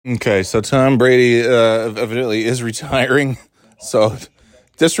Okay, so Tom Brady evidently is retiring. So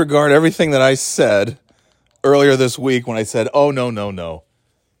disregard everything that I said earlier this week when I said, oh, no, no, no.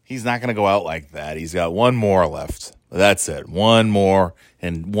 He's not going to go out like that. He's got one more left. That's it. One more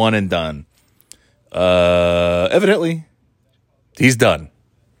and one and done. Evidently, he's done,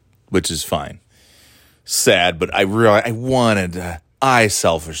 which is fine. Sad, but I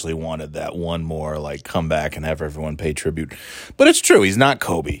selfishly wanted that one more, like, come back and have everyone pay tribute. But it's true. He's not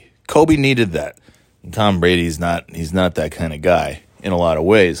Kobe. Kobe needed that. And Tom Brady's he's not that kind of guy in a lot of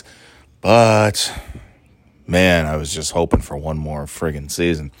ways. But, man, I was just hoping for one more friggin'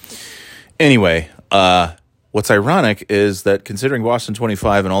 season. Anyway, what's ironic is that considering Boston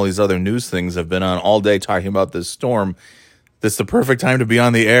 25 and all these other news things have been on all day talking about this storm, this is the perfect time to be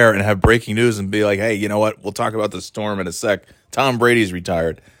on the air and have breaking news and be like, hey, you know what? We'll talk about the storm in a sec. Tom Brady's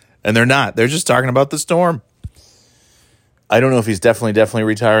retired. And they're not. They're just talking about the storm. I don't know if he's definitely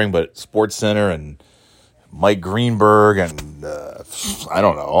retiring, but SportsCenter and Mike Greenberg and I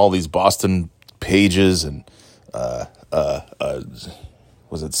don't know, all these Boston pages and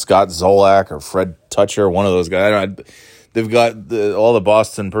was it Scott Zolak or Fred Toucher, one of those guys? They've got all the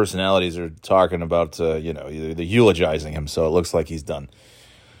Boston personalities are talking about, they're eulogizing him, so it looks like he's done.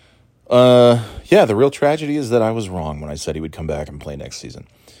 The real tragedy is that I was wrong when I said he would come back and play next season.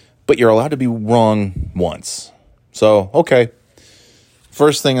 But you're allowed to be wrong once. So, okay.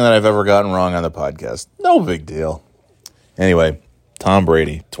 First thing that I've ever gotten wrong on the podcast. No big deal. Anyway, Tom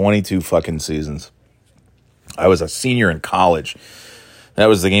Brady, 22 fucking seasons. I was a senior in college. That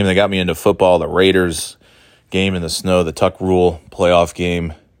was the game that got me into football, the Raiders game in the snow, the Tuck Rule playoff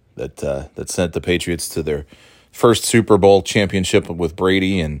game that sent the Patriots to their first Super Bowl championship with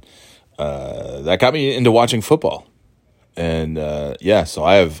Brady, and that got me into watching football. And so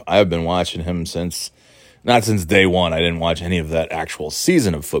I have been watching him not since day one. I didn't watch any of that actual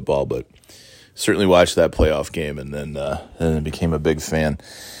season of football, but certainly watched that playoff game, and then became a big fan.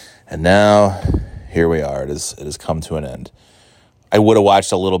 And now here we are. It has come to an end. I would have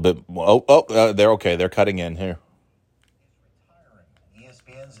watched a little bit. They're okay. They're cutting in here.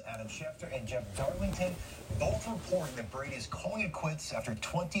 ESPN's Adam Schefter and Jeff Darlington both reporting that Brady is calling it quits after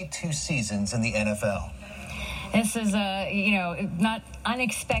 22 seasons in the NFL. This is, not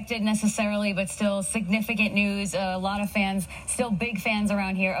unexpected necessarily, but still significant news. A lot of fans, still big fans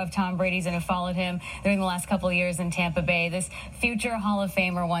around here of Tom Brady's and have followed him during the last couple of years in Tampa Bay. This future Hall of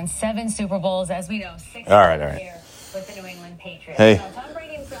Famer won 7 Super Bowls, as we know, 6 all right. Here with the New England Patriots. Hey, Tom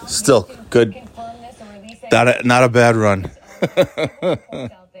Brady himself still good. Not a bad run.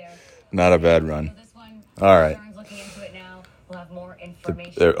 Not a bad run. All right.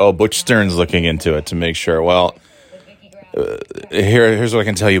 Butch Stern's looking into it to make sure. Well, here's what I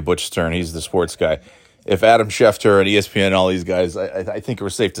can tell you, Butch Stern. He's the sports guy. If Adam Schefter and ESPN and all these guys, I think we're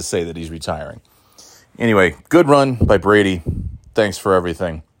safe to say that he's retiring. Anyway, good run by Brady. Thanks for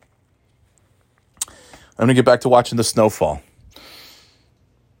everything. I'm going to get back to watching the snowfall.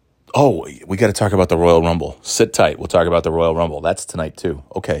 Oh, we got to talk about the Royal Rumble. Sit tight. We'll talk about the Royal Rumble. That's tonight, too.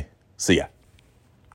 Okay. See ya.